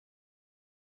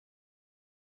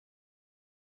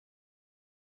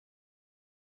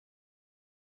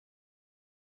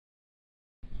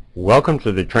Welcome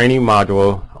to the training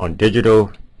module on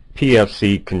digital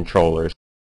PFC controllers.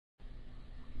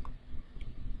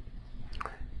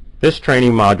 This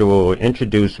training module will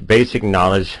introduce basic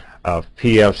knowledge of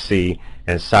PFC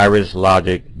and Cirrus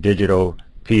Logic digital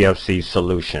PFC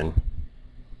solution.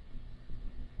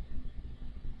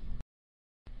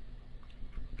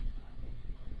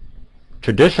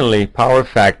 Traditionally, power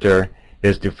factor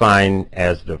is defined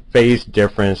as the phase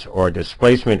difference or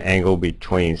displacement angle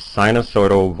between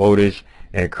sinusoidal voltage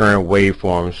and current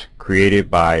waveforms created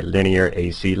by linear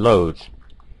AC loads.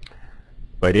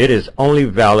 But it is only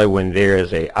valid when there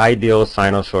is an ideal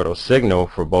sinusoidal signal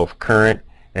for both current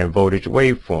and voltage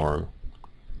waveform.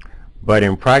 But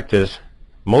in practice,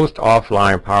 most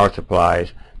offline power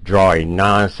supplies draw a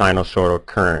non-sinusoidal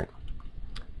current.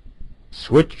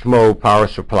 Switch mode power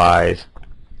supplies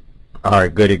are a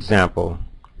good example.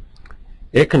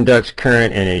 It conducts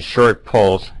current in a short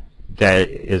pulse that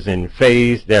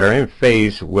are in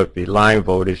phase with the line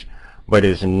voltage, but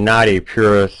is not a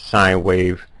pure sine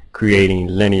wave creating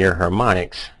linear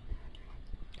harmonics.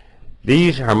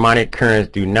 These harmonic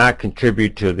currents do not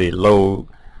contribute to the load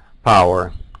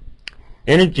power.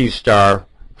 Energy Star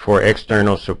for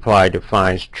external supply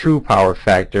defines true power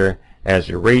factor as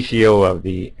the ratio of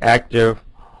the active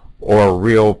or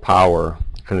real power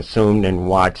consumed in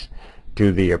watts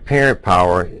to the apparent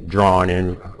power drawn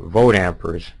in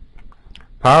volt-amperes.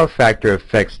 Power factor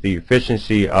affects the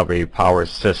efficiency of a power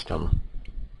system.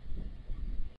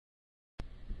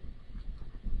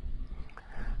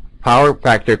 Power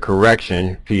factor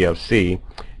correction, PFC,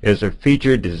 is a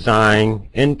feature designed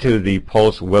into the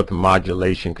pulse width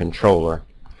modulation controller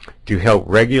to help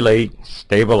regulate,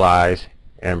 stabilize,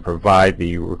 and provide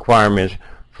the requirements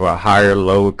for higher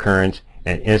load currents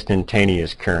and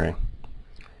instantaneous current.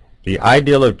 The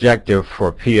ideal objective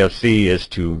for PFC is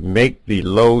to make the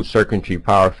load circuitry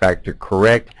power factor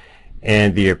correct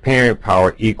and the apparent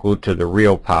power equal to the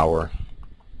real power.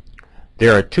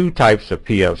 There are two types of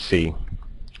PFC,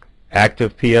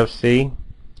 active PFC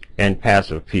and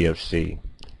passive PFC.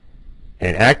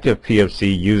 An active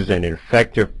PFC uses an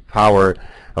effective power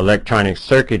electronic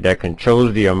circuit that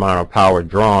controls the amount of power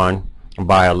drawn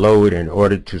by a load in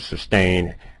order to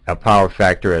sustain a power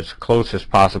factor as close as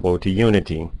possible to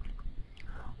unity,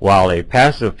 while a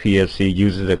passive PFC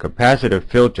uses a capacitive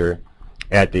filter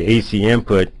at the AC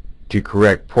input to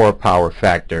correct poor power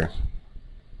factor.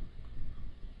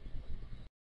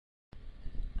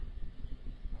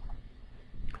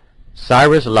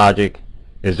 Cirrus Logic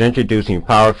is introducing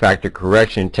power factor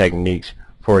correction techniques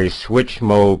for a switch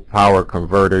mode power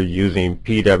converter using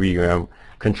PWM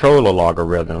controller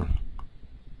logarithm.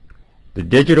 The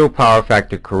digital power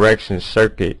factor correction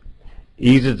circuit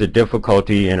eases the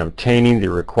difficulty in obtaining the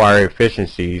required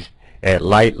efficiencies at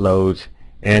light loads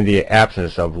and the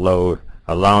absence of load,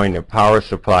 allowing the power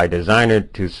supply designer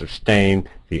to sustain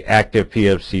the active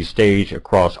PFC stage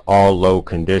across all load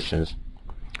conditions,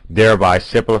 thereby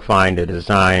simplifying the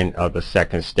design of the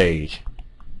second stage.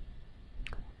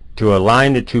 To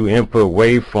align the two input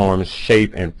waveforms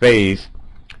shape and phase,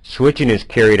 switching is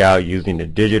carried out using the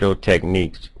digital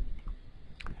techniques.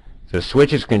 The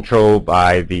switch is controlled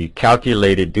by the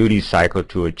calculated duty cycle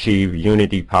to achieve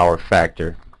unity power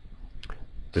factor.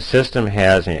 The system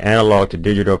has an analog to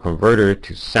digital converter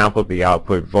to sample the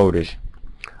output voltage,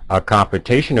 a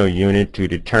computational unit to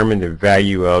determine the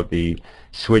value of the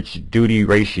switch duty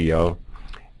ratio,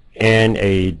 and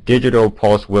a digital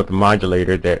pulse width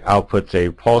modulator that outputs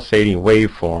a pulsating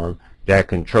waveform that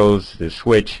controls the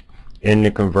switch in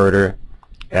the converter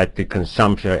at the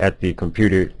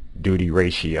computer duty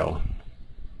ratio.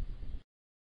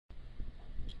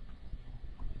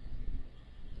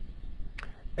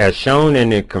 As shown in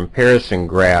the comparison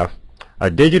graph,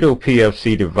 a digital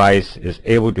PFC device is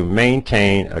able to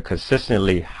maintain a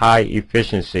consistently high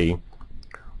efficiency,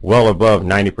 well above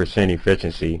 90%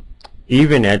 efficiency,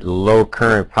 even at low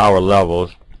current power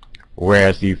levels,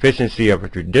 whereas the efficiency of a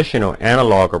traditional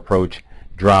analog approach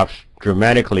drops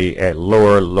dramatically at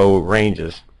lower load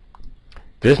ranges.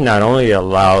 This not only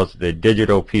allows the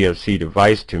digital PFC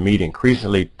device to meet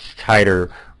increasingly tighter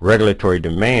regulatory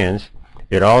demands,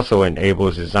 it also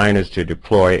enables designers to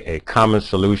deploy a common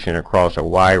solution across a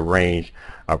wide range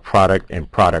of product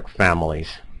and product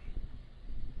families.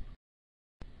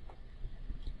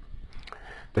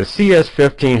 The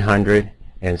CS1500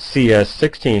 and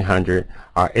CS1600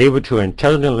 are able to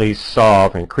intelligently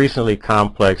solve increasingly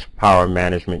complex power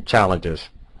management challenges.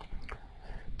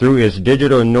 Through its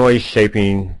digital noise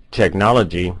shaping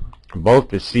technology, both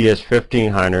the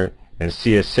CS1500 and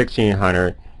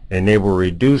CS1600 enable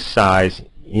reduced size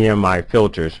EMI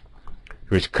filters,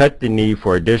 which cut the need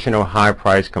for additional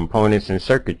high-priced components and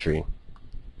circuitry.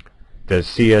 The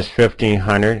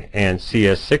CS1500 and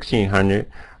CS1600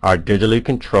 are digitally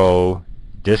controlled,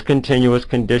 discontinuous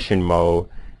condition mode,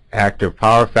 active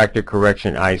power factor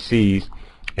correction ICs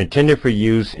intended for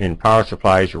use in power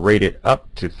supplies rated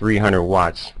up to 300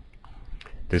 watts.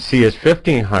 The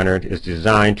CS1500 is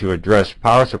designed to address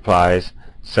power supplies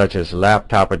such as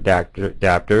laptop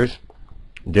adapters,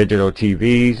 digital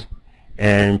TVs,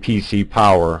 and PC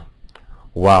power,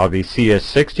 while the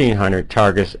CS1600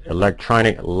 targets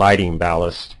electronic lighting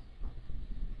ballast.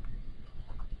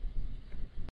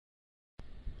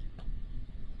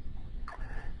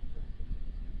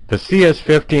 The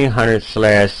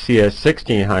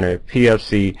CS1500/CS1600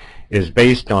 PFC is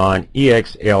based on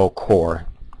EXL core.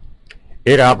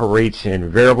 It operates in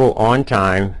variable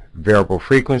on-time, variable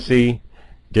frequency,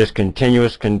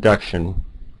 discontinuous conduction.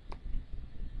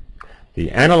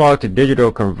 The analog to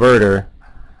digital converter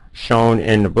shown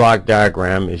in the block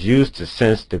diagram is used to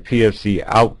sense the PFC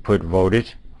output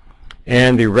voltage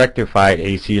and the rectified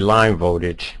AC line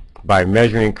voltage by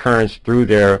measuring currents through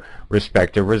their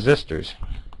respective resistors.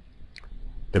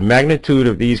 The magnitude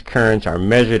of these currents are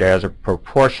measured as a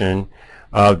proportion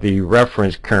of the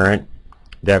reference current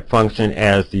that function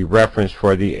as the reference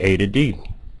for the A to D.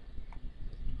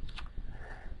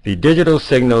 The digital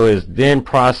signal is then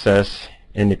processed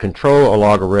in the control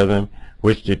algorithm,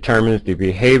 which determines the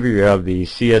behavior of the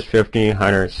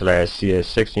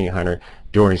CS1500/CS1600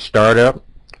 during startup,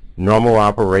 normal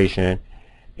operation,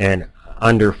 and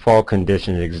under fault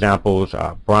conditions. Examples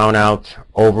are brownouts,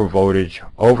 overvoltage,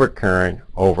 overcurrent,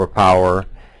 overpower,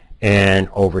 and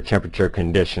overtemperature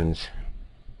conditions.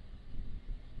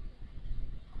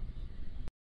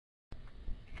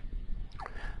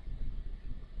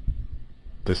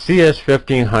 The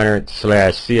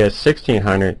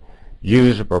CS1500/CS1600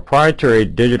 uses a proprietary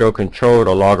digital controlled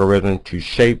algorithm to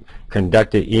shape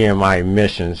conducted EMI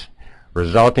emissions,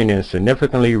 resulting in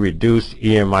significantly reduced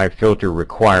EMI filter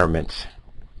requirements.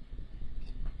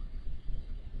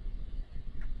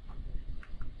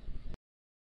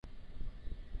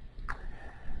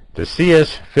 The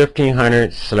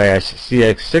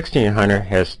CS1500/CS1600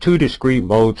 has two discrete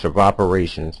modes of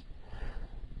operations: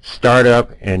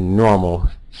 startup and normal.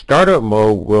 Startup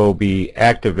mode will be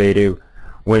activated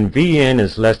when VN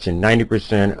is less than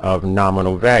 90% of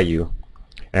nominal value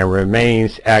and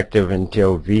remains active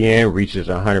until VN reaches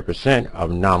 100%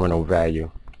 of nominal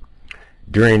value.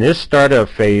 During this startup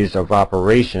phase of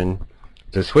operation,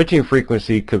 the switching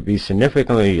frequency could be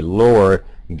significantly lower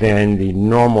than the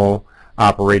normal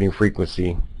operating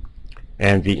frequency,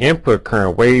 and the input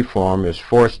current waveform is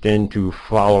forced into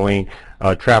following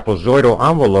a trapezoidal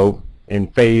envelope in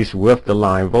phase with the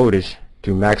line voltage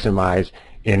to maximize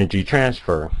energy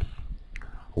transfer.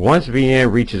 Once VN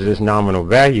reaches its nominal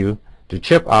value, the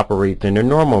chip operates in the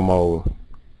normal mode.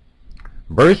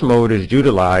 Burst mode is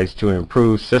utilized to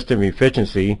improve system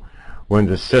efficiency when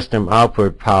the system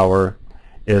output power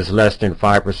is less than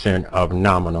 5% of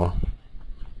nominal.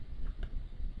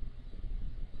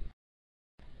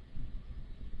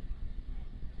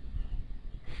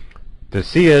 The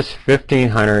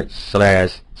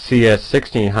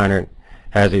CS1500/CS1600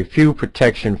 has a few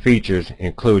protection features,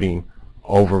 including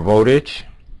overvoltage,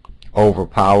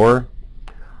 overpower,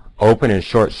 open and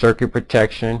short circuit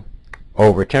protection,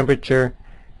 overtemperature,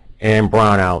 and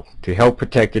brownout to help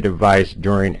protect the device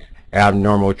during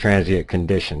abnormal transient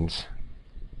conditions.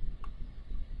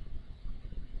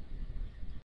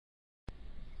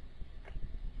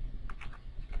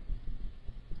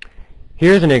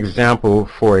 Here's an example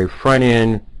for a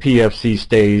front-end PFC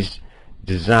stage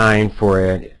designed for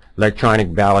an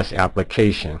electronic ballast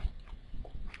application.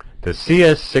 The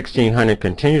CS1600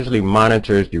 continuously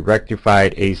monitors the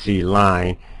rectified AC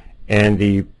line and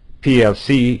the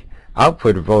PFC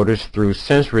output voltage through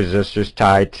sense resistors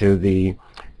tied to the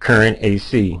current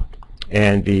AC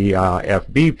and the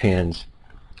FB pins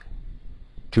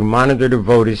to monitor the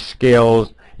voltage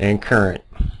scales and current.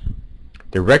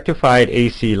 The rectified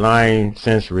AC line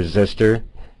sense resistor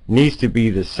needs to be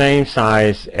the same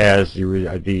size as the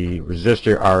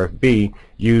resistor RFB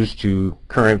used to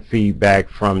current feedback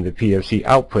from the PFC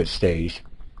output stage.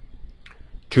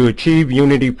 To achieve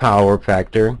unity power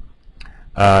factor,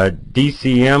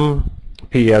 DCM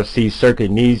PFC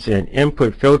circuit needs an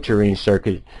input filtering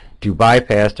circuit to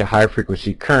bypass the high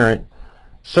frequency current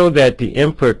so that the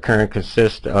input current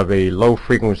consists of a low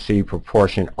frequency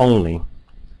proportion only.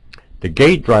 The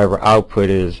gate driver output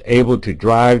is able to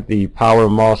drive the power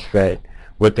MOSFET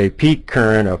with a peak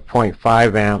current of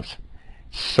 0.5 amps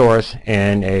source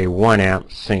and a 1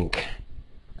 amp sink.